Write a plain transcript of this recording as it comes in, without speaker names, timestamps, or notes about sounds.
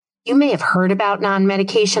You may have heard about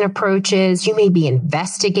non-medication approaches. You may be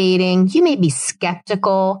investigating. You may be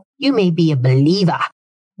skeptical. You may be a believer.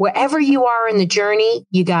 Wherever you are in the journey,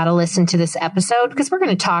 you got to listen to this episode because we're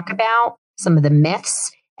going to talk about some of the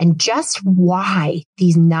myths and just why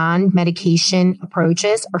these non-medication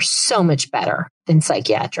approaches are so much better than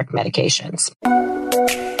psychiatric medications.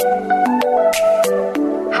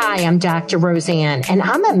 Hi, I'm Dr. Roseanne, and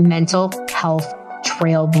I'm a mental health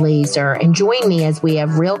trailblazer. And join me as we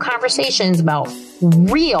have real conversations about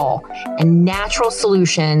real and natural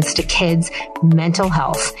solutions to kids' mental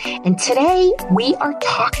health. And today we are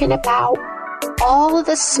talking about all of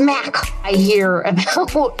the smack I hear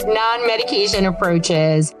about non-medication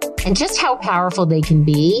approaches and just how powerful they can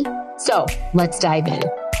be. So let's dive in.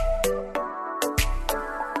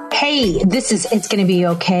 Hey, this is It's Going to Be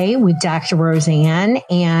Okay with Dr. Roseanne,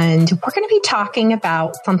 and we're going to be talking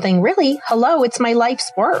about something really, it's my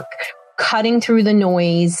life's work, cutting through the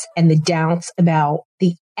noise and the doubts about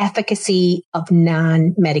the efficacy of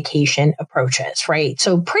non-medication approaches, right?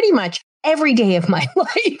 So pretty much every day of my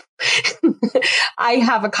life, I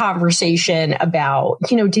have a conversation about,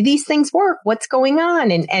 do these things work? What's going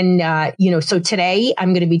on? And so today I'm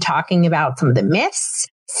going to be talking about some of the myths,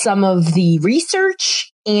 some of the research,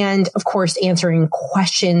 and of course, answering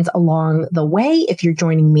questions along the way if you're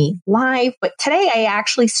joining me live. But today I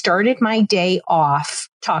actually started my day off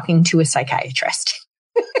talking to a psychiatrist.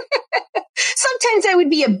 Sometimes that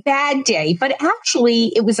would be a bad day, but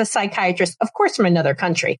actually it was a psychiatrist, of course, from another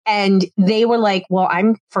country. And they were like, well,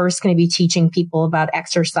 I'm first going to be teaching people about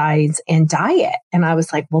exercise and diet. And I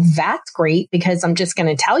was like, well, that's great because I'm just going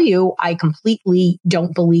to tell you, I completely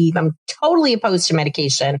don't believe, I'm totally opposed to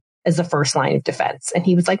medication as the first line of defense. And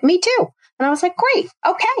he was like, me too. And I was like, great.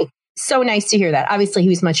 Okay. So nice to hear that. Obviously, he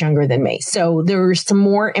was much younger than me. So there's some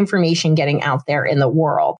more information getting out there in the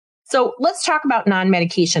world. So let's talk about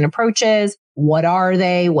non-medication approaches. What are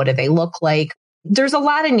they? What do they look like? There's a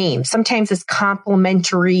lot of names. Sometimes it's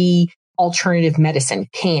complementary alternative medicine,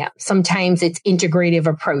 CAM. Sometimes it's integrative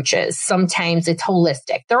approaches. Sometimes it's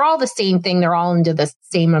holistic. They're all the same thing. They're all under the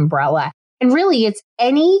same umbrella. And really, it's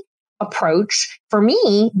any approach for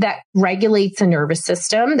me that regulates the nervous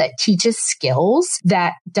system, that teaches skills,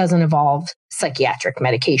 that doesn't involve psychiatric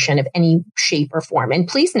medication of any shape or form. And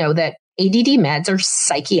please know that ADD meds are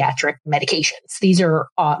psychiatric medications. These are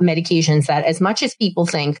medications that, as much as people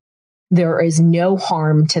think there is no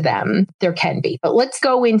harm to them, there can be. But let's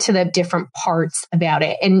go into the different parts about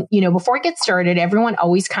it. And, before I get started, everyone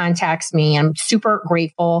always contacts me. I'm super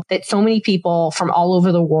grateful that so many people from all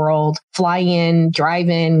over the world fly in, drive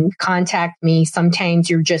in, contact me. Sometimes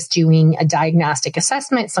you're just doing a diagnostic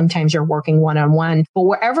assessment. Sometimes you're working one-on-one. But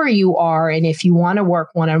wherever you are, and if you want to work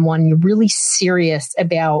one-on-one, you're really serious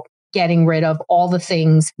about getting rid of all the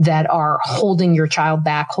things that are holding your child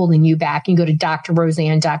back, holding you back. You can go to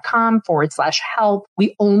drroseanne.com/help.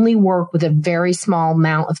 We only work with a very small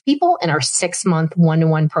amount of people in our 6-month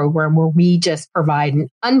one-to-one program where we just provide an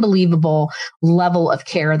unbelievable level of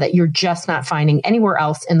care that you're just not finding anywhere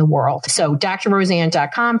else in the world. So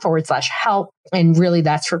drroseanne.com/help. And really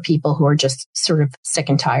that's for people who are just sort of sick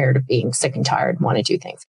and tired of being sick and tired and want to do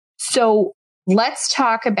things. So let's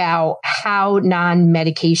talk about how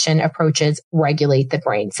non-medication approaches regulate the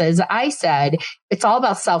brain. So as I said, it's all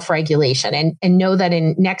about self-regulation and know that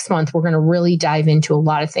in next month, we're going to really dive into a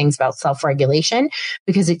lot of things about self-regulation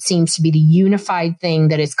because it seems to be the unified thing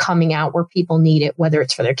that is coming out where people need it, whether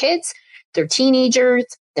it's for their kids, their teenagers,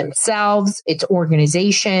 themselves, it's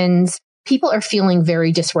organizations. People are feeling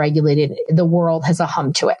very dysregulated. The world has a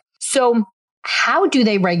hum to it. So how do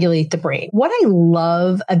they regulate the brain? What I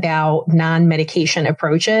love about non-medication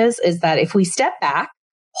approaches is that if we step back,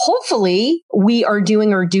 hopefully we are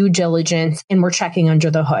doing our due diligence and we're checking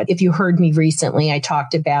under the hood. If you heard me recently, I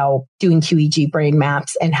talked about doing QEEG brain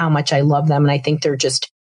maps and how much I love them. And I think they're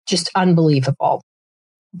just unbelievable.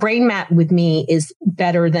 Brain map with me is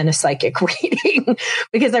better than a psychic reading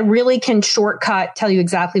because I really can shortcut, tell you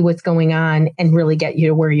exactly what's going on and really get you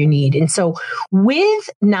to where you need. And so with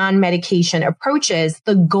non-medication approaches,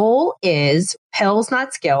 the goal is pills,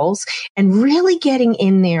 not skills, and really getting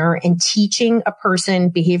in there and teaching a person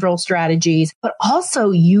behavioral strategies, but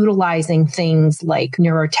also utilizing things like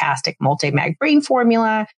neurotastic multi-mag brain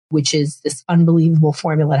formula, which is this unbelievable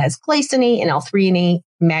formula that has glycinate and L-threonate,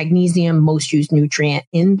 magnesium, most used nutrient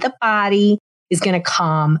in the body, is going to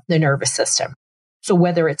calm the nervous system. So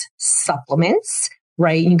whether it's supplements,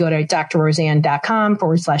 right? You can go to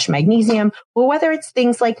drroseanne.com/magnesium, or whether it's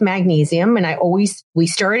things like magnesium. And we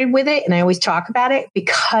started with it and I always talk about it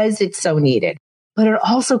because it's so needed. But it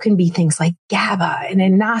also can be things like GABA and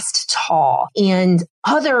inositol and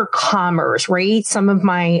other calmers, right? Some of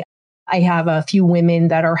my I have a few women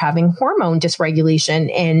that are having hormone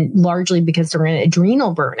dysregulation, and largely because they're in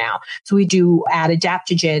adrenal burnout. So we do add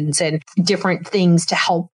adaptogens and different things to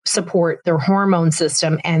help support their hormone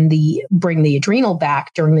system and bring the adrenal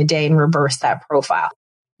back during the day and reverse that profile.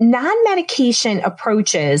 Non-medication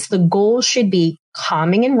approaches, the goal should be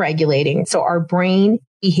calming and regulating. So our brain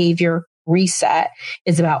behavior reset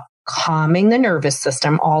is about calming the nervous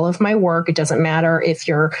system. All of my work, it doesn't matter if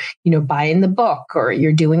you're, buying the book or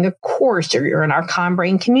you're doing a course or you're in our Calm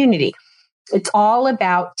Brain community. It's all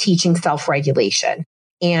about teaching self-regulation.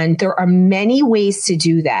 And there are many ways to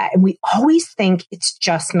do that. And we always think it's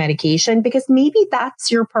just medication because maybe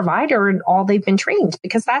that's your provider and all they've been trained,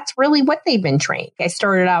 because that's really what they've been trained. I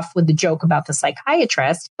started off with the joke about the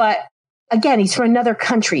psychiatrist, but again, he's from another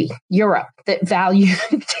country, Europe, that values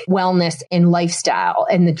wellness and lifestyle.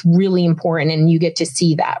 And it's really important. And you get to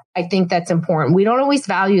see that. I think that's important. We don't always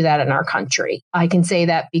value that in our country. I can say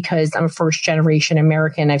that because I'm a first generation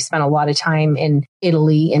American. I've spent a lot of time in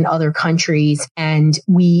Italy and other countries. And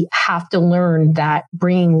we have to learn that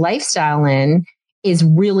bringing lifestyle in is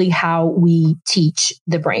really how we teach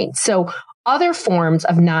the brain. So other forms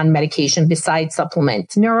of non-medication besides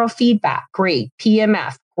supplements, neurofeedback, great.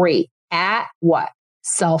 PMF, great. At what?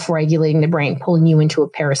 Self-regulating the brain, pulling you into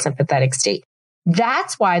a parasympathetic state.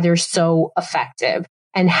 That's why they're so effective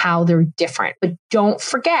and how they're different. But don't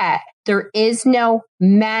forget, there is no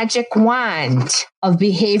magic wand of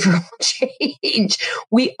behavioral change.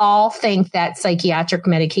 We all think that psychiatric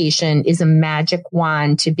medication is a magic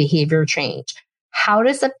wand to behavior change. How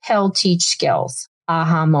does a pill teach skills?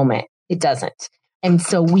 Aha moment. It doesn't. And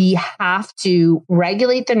so we have to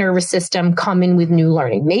regulate the nervous system, come in with new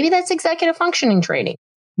learning. Maybe that's executive functioning training.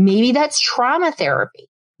 Maybe that's trauma therapy.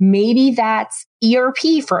 Maybe that's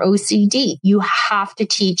ERP for OCD. You have to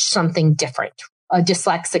teach something different. A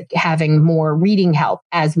dyslexic having more reading help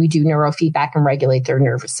as we do neurofeedback and regulate their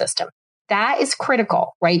nervous system. That is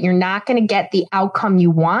critical, right? You're not going to get the outcome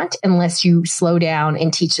you want unless you slow down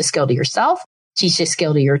and teach the skill to yourself. Teach a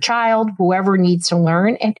skill to your child, whoever needs to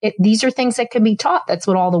learn. And these are things that can be taught. That's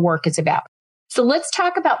what all the work is about. So let's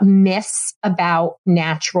talk about myths about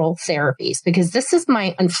natural therapies, because this is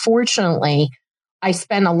unfortunately, I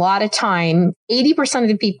spend a lot of time, 80% of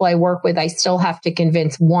the people I work with, I still have to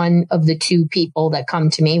convince one of the two people that come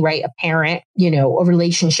to me, right? A parent, a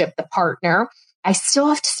relationship, the partner. I still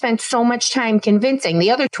have to spend so much time convincing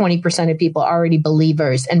the other 20% of people already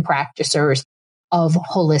believers and practicers of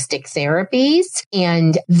holistic therapies.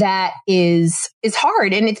 And that is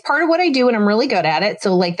hard. And it's part of what I do. And I'm really good at it.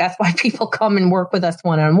 So that's why people come and work with us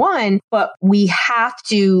one-on-one, but we have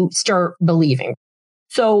to start believing.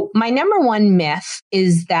 So my number one myth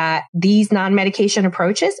is that these non-medication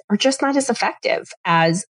approaches are just not as effective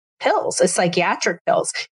as pills, as psychiatric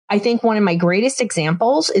pills. I think one of my greatest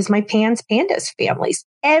examples is my pandas families.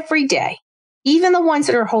 Every day, even the ones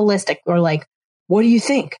that are holistic, are like, what do you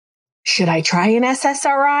think? Should I try an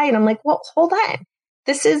SSRI? And I'm like, well, hold on.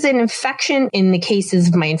 This is an infection in the cases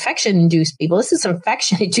of my infection-induced people. This is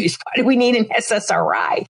infection-induced. Why do we need an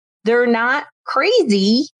SSRI? They're not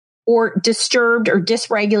crazy or disturbed or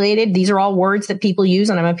dysregulated. These are all words that people use,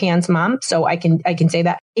 and I'm a PANS mom, so I can say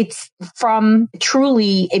that. It's from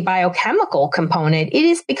truly a biochemical component. It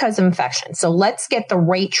is because of infection. So let's get the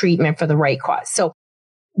right treatment for the right cause. So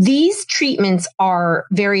these treatments are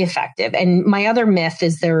very effective. And my other myth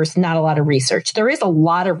is there's not a lot of research. There is a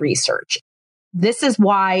lot of research. This is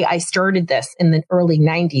why I started this in the early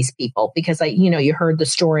 90s, people, because you heard the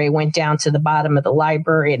story. I went down to the bottom of the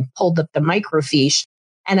library and pulled up the microfiche,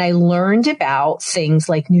 and I learned about things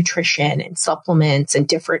like nutrition and supplements and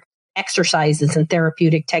different exercises and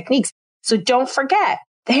therapeutic techniques. So don't forget,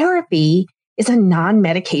 therapy is a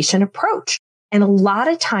non-medication approach. And a lot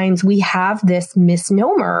of times we have this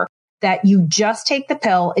misnomer that you just take the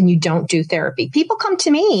pill and you don't do therapy. People come to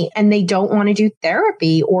me and they don't want to do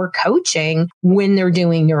therapy or coaching when they're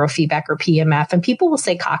doing neurofeedback or PMF. And people will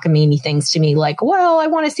say cockamamie things to me like, well, I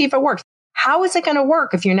want to see if it works. How is it going to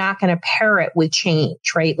work if you're not going to pair it with change,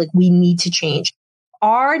 right? We need to change.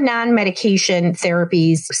 Are non-medication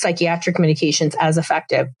therapies, psychiatric medications as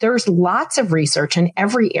effective? There's lots of research in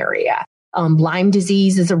every area. Lyme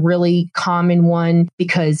disease is a really common one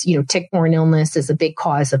because, tick-borne illness is a big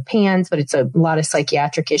cause of PANS, but it's a lot of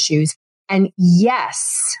psychiatric issues. And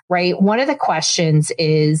yes, right. One of the questions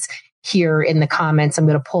is here in the comments, I'm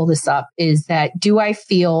going to pull this up, is that do I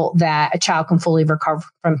feel that a child can fully recover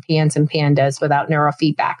from PANS and PANDAS without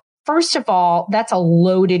neurofeedback? First of all, that's a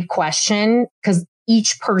loaded question because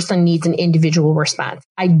each person needs an individual response.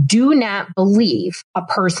 I do not believe a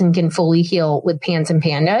person can fully heal with PANS and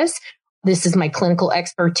PANDAS. This is my clinical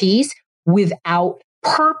expertise without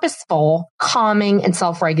purposeful calming and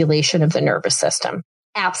self-regulation of the nervous system.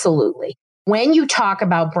 Absolutely. When you talk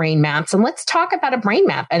about brain maps, and let's talk about a brain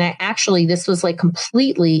map. And this was like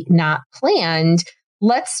completely not planned.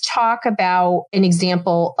 Let's talk about an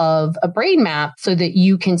example of a brain map so that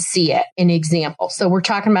you can see it, an example. So we're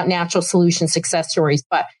talking about natural solution success stories,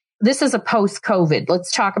 but this is a post-COVID.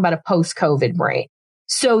 Let's talk about a post-COVID brain.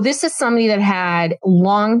 So this is somebody that had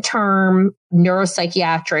long-term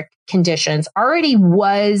neuropsychiatric conditions, already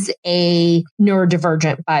was a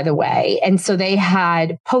neurodivergent, by the way. And so they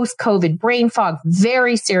had post-COVID brain fog,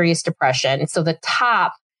 very serious depression. So the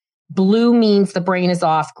top blue means the brain is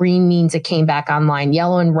off, green means it came back online,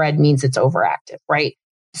 yellow and red means it's overactive, right?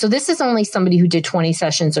 So this is only somebody who did 20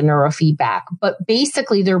 sessions of neurofeedback, but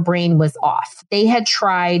basically their brain was off. They had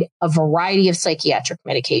tried a variety of psychiatric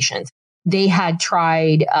medications. They had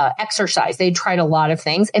tried exercise. They tried a lot of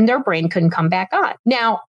things and their brain couldn't come back on.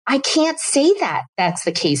 Now, I can't say that that's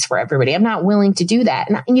the case for everybody. I'm not willing to do that.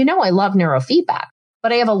 And I love neurofeedback,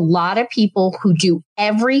 but I have a lot of people who do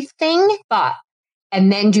everything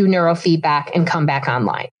and then do neurofeedback and come back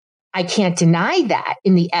online. I can't deny that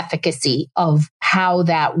in the efficacy of how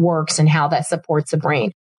that works and how that supports the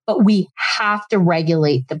brain. But we have to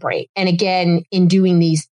regulate the brain. And again, in doing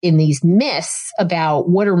these myths about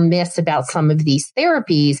what are myths about some of these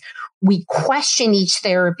therapies, we question each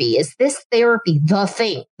therapy. Is this therapy the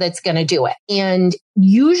thing that's going to do it? And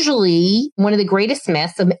usually one of the greatest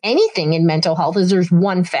myths of anything in mental health is there's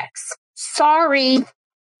one fix. Sorry,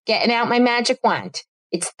 getting out my magic wand.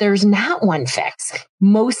 There's not one fix.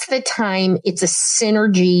 Most of the time, it's a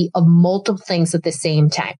synergy of multiple things at the same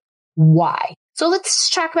time. Why? So let's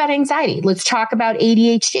talk about anxiety. Let's talk about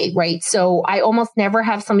ADHD, right? So I almost never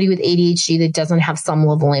have somebody with ADHD that doesn't have some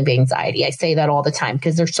level of anxiety. I say that all the time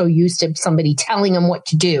because they're so used to somebody telling them what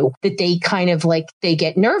to do that they kind of they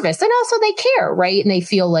get nervous and also they care, right? And they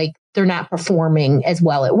feel like they're not performing as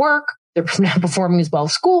well at work. They're not performing as well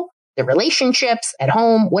at school, their relationships, at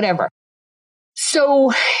home, whatever.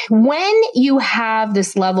 So when you have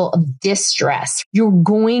this level of distress, you're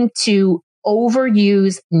going to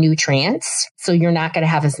overuse nutrients. So you're not going to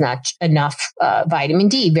have enough vitamin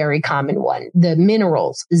D, very common one. The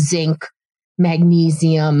minerals, zinc,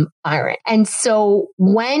 magnesium, iron. And so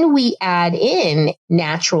when we add in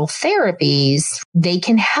natural therapies, they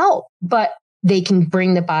can help, but they can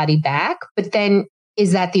bring the body back. But then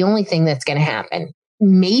is that the only thing that's going to happen?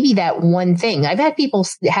 Maybe that one thing. I've had people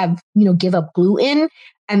give up gluten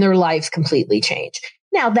and their lives completely change.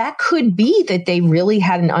 Now, that could be that they really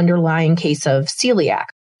had an underlying case of celiac.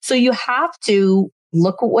 So you have to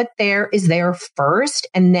look at what there is there first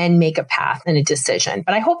and then make a path and a decision.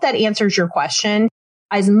 But I hope that answers your question.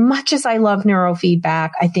 As much as I love neurofeedback,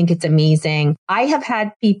 I think it's amazing. I have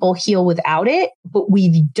had people heal without it, but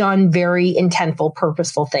we've done very intentful,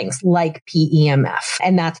 purposeful things like PEMF.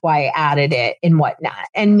 And that's why I added it and whatnot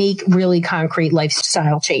and make really concrete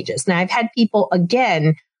lifestyle changes. Now, I've had people,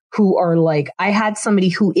 again, who are I had somebody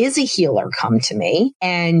who is a healer come to me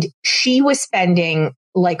and she was spending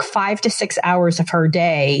 5 to 6 hours of her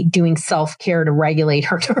day doing self-care to regulate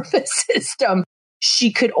her nervous system.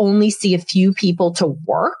 She could only see a few people to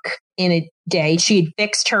work in a day. She had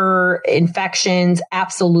fixed her infections.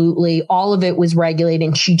 Absolutely. All of it was regulated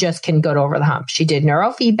and she just couldn't get over the hump. She did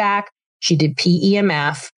neurofeedback. She did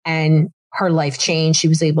PEMF and her life changed. She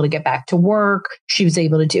was able to get back to work. She was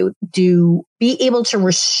able to be able to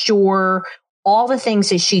restore all the things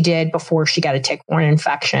that she did before she got a tick-borne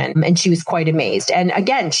infection. And she was quite amazed. And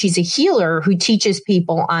again, she's a healer who teaches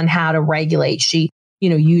people on how to regulate. She,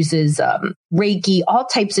 uses Reiki, all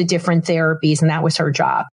types of different therapies. And that was her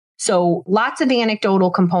job. So lots of anecdotal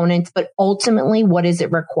components, but ultimately, what does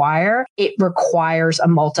it require? It requires a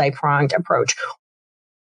multi-pronged approach.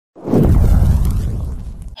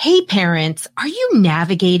 Hey parents, are you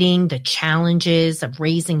navigating the challenges of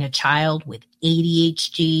raising a child with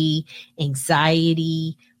ADHD,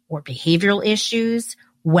 anxiety, or behavioral issues?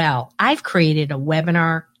 Well, I've created a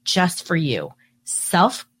webinar just for you,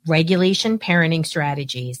 Self-Regulation Parenting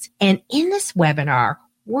Strategies. And in this webinar,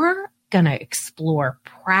 we're going to explore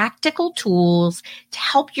practical tools to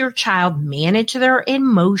help your child manage their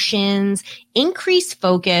emotions, increase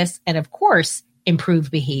focus, and of course, improve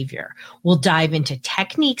behavior. We'll dive into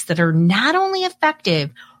techniques that are not only effective,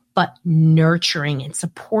 but nurturing and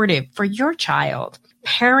supportive for your child.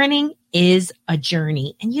 Parenting is a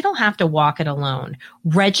journey and you don't have to walk it alone.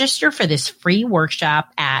 Register for this free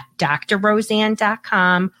workshop at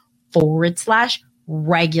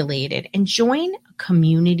drroseanne.com/regulated and join a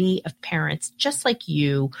community of parents just like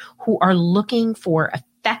you who are looking for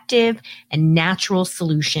effective and natural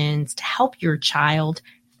solutions to help your child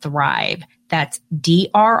thrive. That's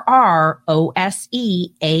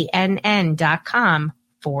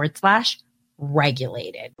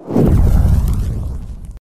DRROSEANN.com/regulated.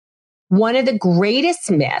 One of the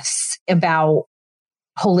greatest myths about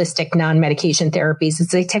holistic non-medication therapies is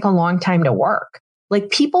they take a long time to work. Like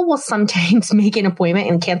people will sometimes make an appointment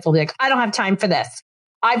and cancel, like, I don't have time for this.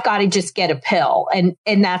 I've got to just get a pill and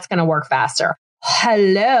that's going to work faster.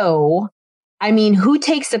 Hello. I mean, who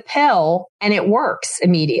takes a pill and it works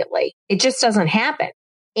immediately? It just doesn't happen.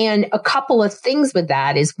 And a couple of things with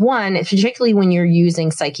that is one, particularly when you're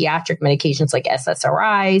using psychiatric medications like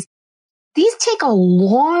SSRIs, these take a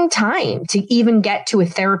long time to even get to a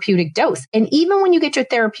therapeutic dose. And even when you get to a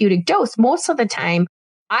therapeutic dose, most of the time,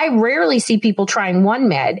 I rarely see people trying one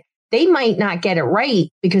med. They might not get it right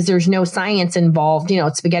because there's no science involved,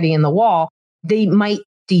 it's spaghetti in the wall. They might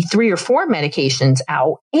be 3 or 4 medications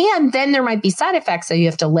out, and then there might be side effects that you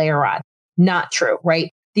have to layer on. Not true, right?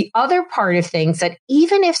 The other part of things that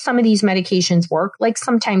even if some of these medications work, like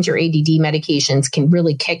sometimes your ADD medications can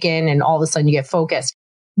really kick in and all of a sudden you get focused.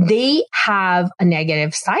 They have a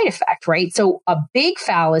negative side effect, right? So a big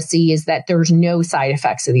fallacy is that there's no side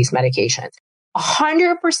effects of these medications.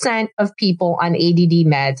 100% of people on ADD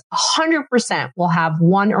meds, 100% will have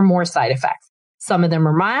one or more side effects. Some of them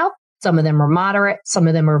are mild, some of them are moderate, some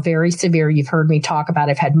of them are very severe. You've heard me talk about,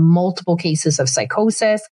 I've had multiple cases of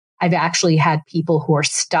psychosis. I've actually had people who are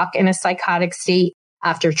stuck in a psychotic state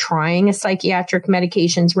after trying a psychiatric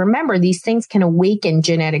medications. Remember, these things can awaken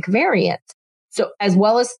genetic variants. So as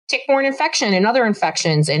well as tick-borne infection and other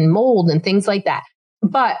infections and mold and things like that.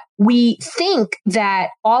 But we think that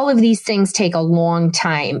all of these things take a long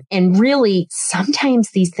time. And really, sometimes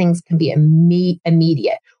these things can be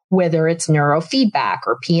immediate, whether it's neurofeedback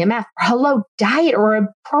or PMF, or hello, diet or a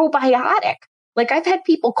probiotic. Like I've had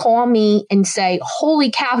people call me and say, holy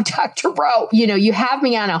cow, Dr. Rowe, you have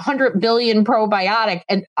me on 100 billion probiotic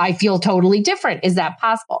and I feel totally different. Is that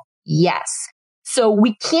possible? Yes. So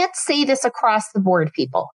we can't say this across the board,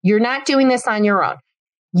 people. You're not doing this on your own.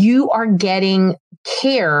 You are getting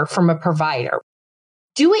care from a provider.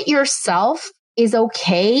 Do it yourself is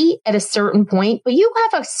okay at a certain point, but you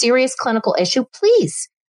have a serious clinical issue, please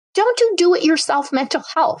don't do it yourself mental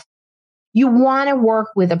health. You want to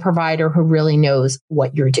work with a provider who really knows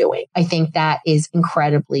what you're doing. I think that is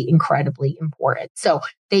incredibly, incredibly important. So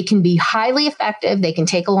they can be highly effective. They can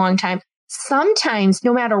take a long time. Sometimes,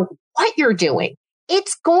 no matter what you're doing,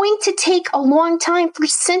 it's going to take a long time for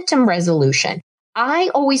symptom resolution. I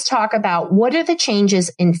always talk about what are the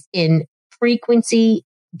changes in frequency,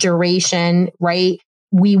 duration, right?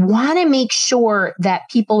 We want to make sure that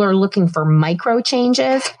people are looking for micro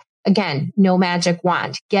changes. Again, no magic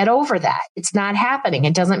wand. Get over that. It's not happening.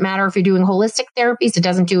 It doesn't matter if you're doing holistic therapies. It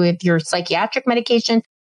doesn't do if you're psychiatric medication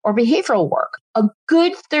or behavioral work. A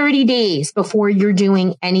good 30 days before you're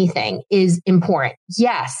doing anything is important.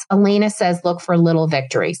 Yes, Elena says, look for little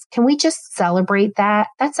victories. Can we just celebrate that?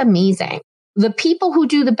 That's amazing. The people who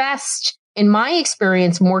do the best, in my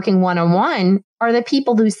experience, working one-on-one, are the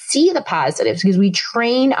people who see the positives because we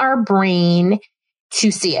train our brain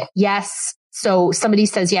to see it. Yes. So somebody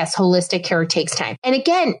says, yes, holistic care takes time. And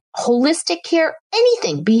again, holistic care,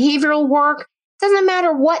 anything, behavioral work, doesn't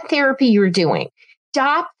matter what therapy you're doing.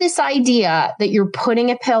 Stop this idea that you're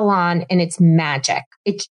putting a pill on and it's magic.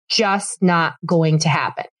 It's just not going to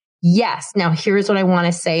happen. Yes. Now, here's what I want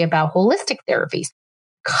to say about holistic therapies.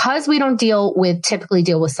 Because we don't typically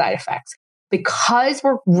deal with side effects, because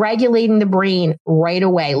we're regulating the brain right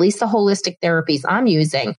away, at least the holistic therapies I'm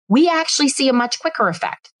using, we actually see a much quicker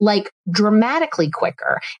effect, like dramatically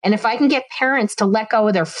quicker. And if I can get parents to let go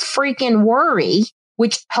of their freaking worry,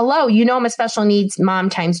 which, hello, I'm a special needs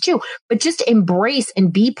mom times 2, but just embrace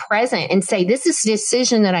and be present and say, this is a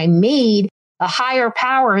decision that I made. A higher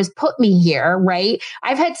power has put me here, right?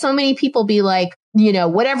 I've had so many people be like,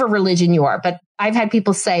 whatever religion you are, but I've had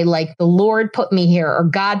people say like the Lord put me here or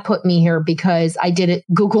God put me here because I did a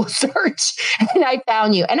Google search and I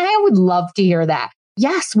found you. And I would love to hear that.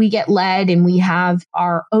 Yes, we get led and we have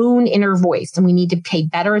our own inner voice and we need to pay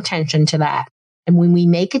better attention to that. And when we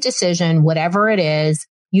make a decision, whatever it is,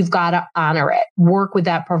 you've got to honor it. Work with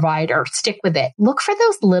that provider. Stick with it. Look for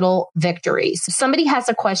those little victories. If somebody has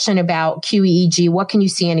a question about QEEG. What can you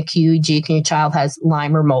see in a QEEG? Can your child has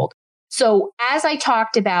Lyme or mold? So as I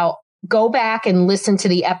talked about, go back and listen to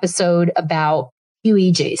the episode about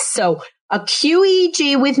QEEGs. So a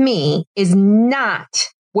QEEG with me is not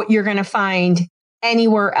what you're going to find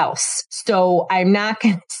anywhere else. So I'm not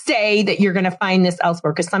going to say that you're going to find this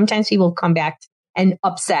elsewhere because sometimes people come back and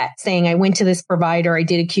upset saying, I went to this provider, I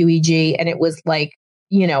did a QEEG and it was like,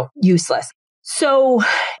 useless. So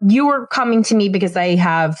you were coming to me because I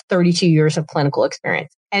have 32 years of clinical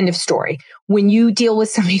experience. End of story. When you deal with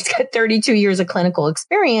somebody who's got 32 years of clinical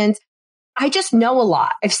experience, I just know a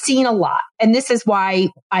lot. I've seen a lot. And this is why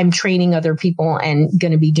I'm training other people and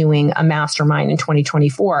going to be doing a mastermind in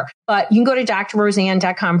 2024. But you can go to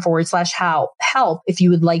drroseanne.com/help if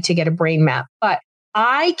you would like to get a brain map. But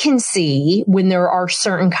I can see when there are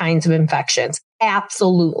certain kinds of infections.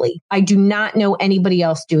 Absolutely. I do not know anybody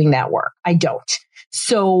else doing that work. I don't.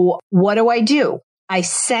 So what do? I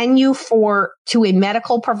send you to a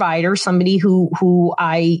medical provider, somebody who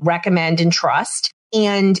I recommend and trust,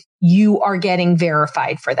 and you are getting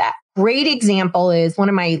verified for that. Great example is one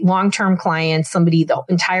of my long-term clients, the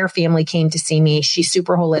entire family came to see me. She's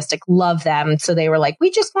super holistic, love them. So they were like, we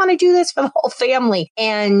just want to do this for the whole family.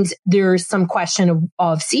 And there's some question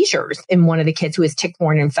of seizures in one of the kids who has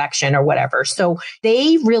tick-borne infection or whatever. So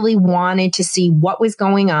they really wanted to see what was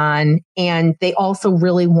going on. And they also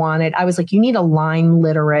really I was like, you need a Lyme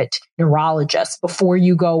literate neurologist before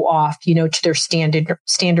you go off, to their standard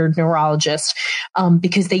neurologist,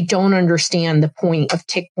 because they don't understand the point of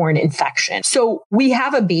tick-borne infection. So we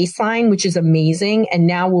have a baseline, which is amazing. And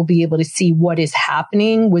now we'll be able to see what is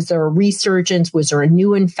happening. Was there a resurgence? Was there a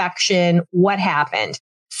new infection? What happened?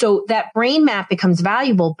 So that brain map becomes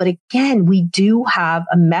valuable. But again, we do have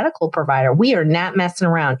a medical provider. We are not messing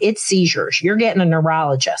around. It's seizures. You're getting a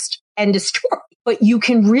neurologist. End of story. But you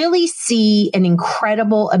can really see an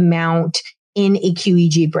incredible amount in a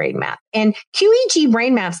QEEG brain map. And QEEG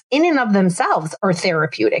brain maps in and of themselves are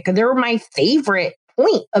therapeutic. They're my favorite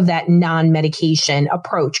point of that non-medication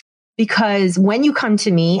approach, because when you come to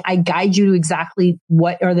me, I guide you to exactly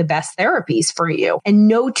what are the best therapies for you. And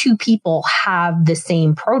no two people have the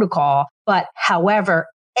same protocol, but however,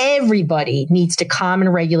 everybody needs to calm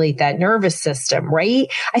and regulate that nervous system, right?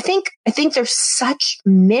 I think there's such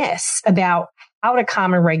myths about how to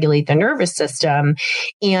calm and regulate the nervous system.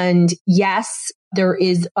 And yes, there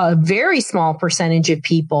is a very small percentage of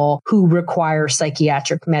people who require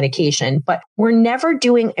psychiatric medication, but we're never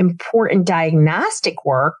doing important diagnostic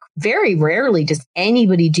work. Very rarely does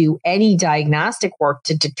anybody do any diagnostic work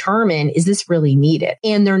to determine, is this really needed?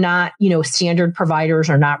 And they're not, standard providers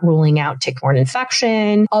are not ruling out tick-borne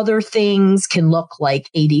infection. Other things can look like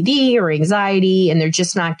ADD or anxiety, and they're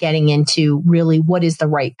just not getting into really what is the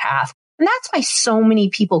right path. And that's why so many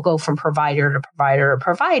people go from provider to provider to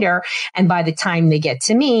provider. And by the time they get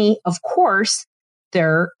to me, of course,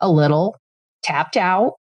 they're a little tapped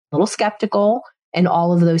out, a little skeptical, and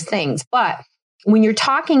all of those things. But when you're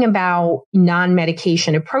talking about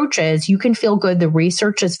non-medication approaches, you can feel good. The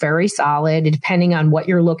research is very solid, depending on what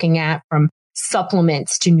you're looking at, from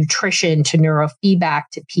supplements to nutrition to neurofeedback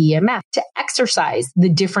to PEMF to exercise, the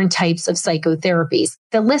different types of psychotherapies.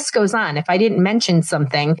 The list goes on. If I didn't mention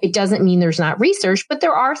something, it doesn't mean there's not research, but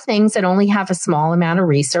there are things that only have a small amount of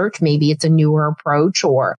research. Maybe it's a newer approach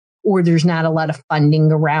or there's not a lot of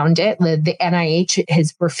funding around it. The NIH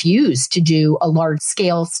has refused to do a large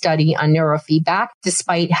scale study on neurofeedback,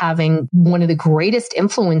 despite having one of the greatest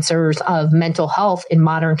influencers of mental health in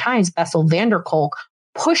modern times, Bessel van der Kolk,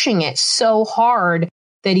 pushing it so hard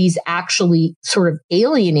that he's actually sort of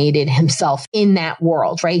alienated himself in that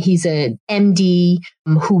world, right? He's an MD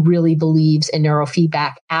who really believes in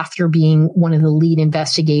neurofeedback after being one of the lead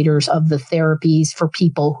investigators of the therapies for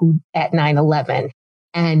people who at 9/11.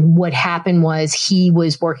 And what happened was he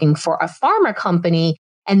was working for a pharma company,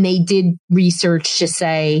 and they did research to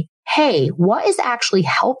say, hey, what is actually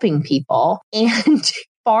helping people? And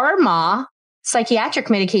pharma psychiatric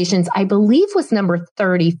medications, I believe, was number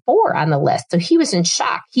 34 on the list. So he was in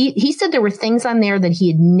shock. He said there were things on there that he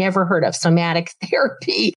had never heard of, somatic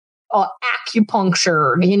therapy,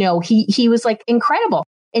 acupuncture, he was like incredible.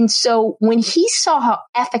 And so when he saw how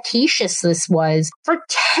efficacious this was for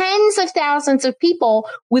tens of thousands of people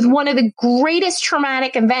with one of the greatest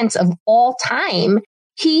traumatic events of all time,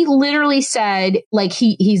 he literally said, like,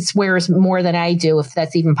 he swears more than I do, if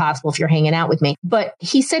that's even possible, if you're hanging out with me. But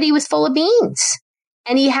he said he was full of beans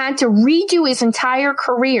and he had to redo his entire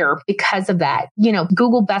career because of that.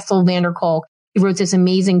 Google Bessel van der Kolk. He wrote this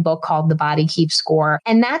amazing book called The Body Keeps Score.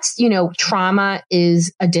 And that's, trauma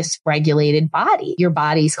is a dysregulated body. Your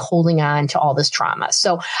body's holding on to all this trauma.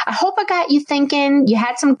 So I hope I got you thinking. You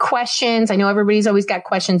had some questions. I know everybody's always got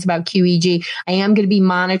questions about QEEG. I am going to be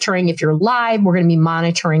monitoring. If you're live, we're going to be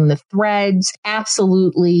monitoring the threads.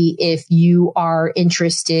 Absolutely. If you are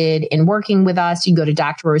interested in working with us, you can go to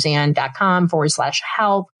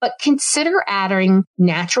drroseanne.com/help. But consider adding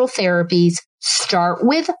natural therapies. Start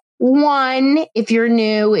with one, if you're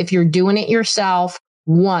new, if you're doing it yourself,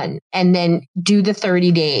 one, and then do the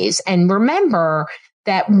 30 days. And remember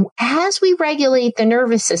that as we regulate the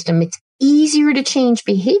nervous system, it's easier to change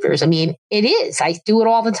behaviors. I mean, it is. I do it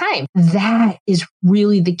all the time. That is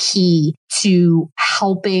really the key to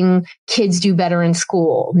helping kids do better in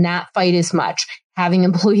school, not fight as much, having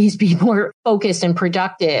employees be more focused and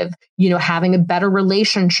productive, having a better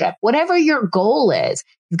relationship. Whatever your goal is,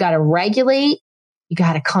 you've got to regulate. You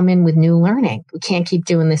got to come in with new learning. We can't keep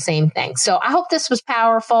doing the same thing. So I hope this was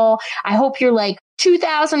powerful. I hope you're like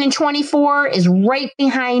 2024 is right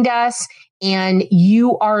behind us and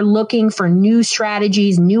you are looking for new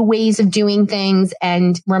strategies, new ways of doing things.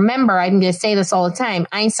 And remember, I'm going to say this all the time.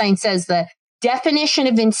 Einstein says the definition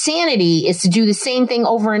of insanity is to do the same thing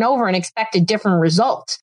over and over and expect a different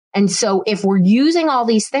result. And so if we're using all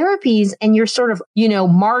these therapies and you're sort of,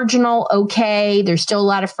 marginal, okay, there's still a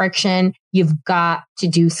lot of friction, you've got to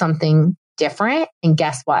do something different. And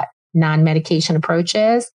guess what? Non-medication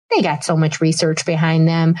approaches, they got so much research behind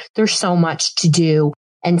them. There's so much to do.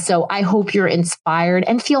 And so I hope you're inspired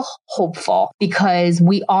and feel hopeful because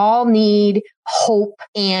we all need hope.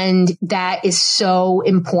 And that is so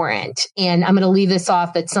important. And I'm going to leave this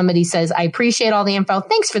off that somebody says, I appreciate all the info.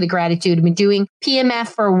 Thanks for the gratitude. I've been doing PMF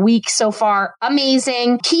for a week so far.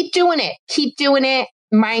 Amazing. Keep doing it. Keep doing it.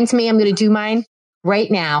 Reminds me, I'm going to do mine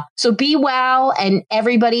right now. So be well and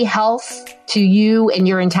everybody, health to you and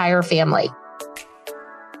your entire family.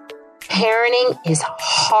 Parenting is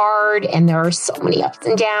hard and there are so many ups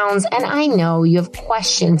and downs. And I know you have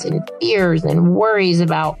questions and fears and worries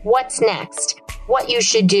about what's next, what you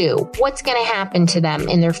should do, what's going to happen to them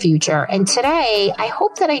in their future. And today, I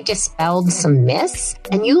hope that I dispelled some myths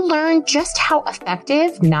and you learned just how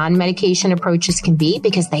effective non-medication approaches can be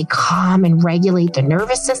because they calm and regulate the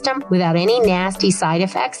nervous system without any nasty side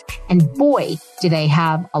effects. And boy, do they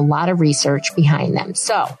have a lot of research behind them.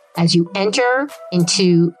 So as you enter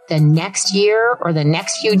into the next year or the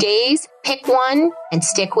next few days, pick one and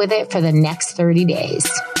stick with it for the next 30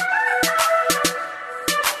 days.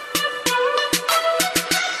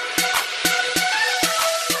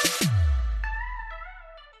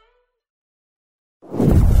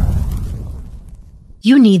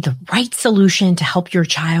 You need the right solution to help your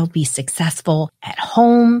child be successful at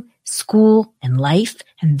home, school, and life.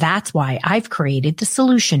 And that's why I've created the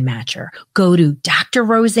Solution Matcher. Go to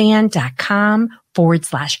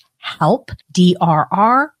drroseann.com/help,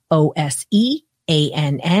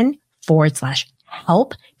 DRROSEANN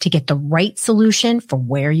 /help to get the right solution for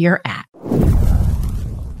where you're at.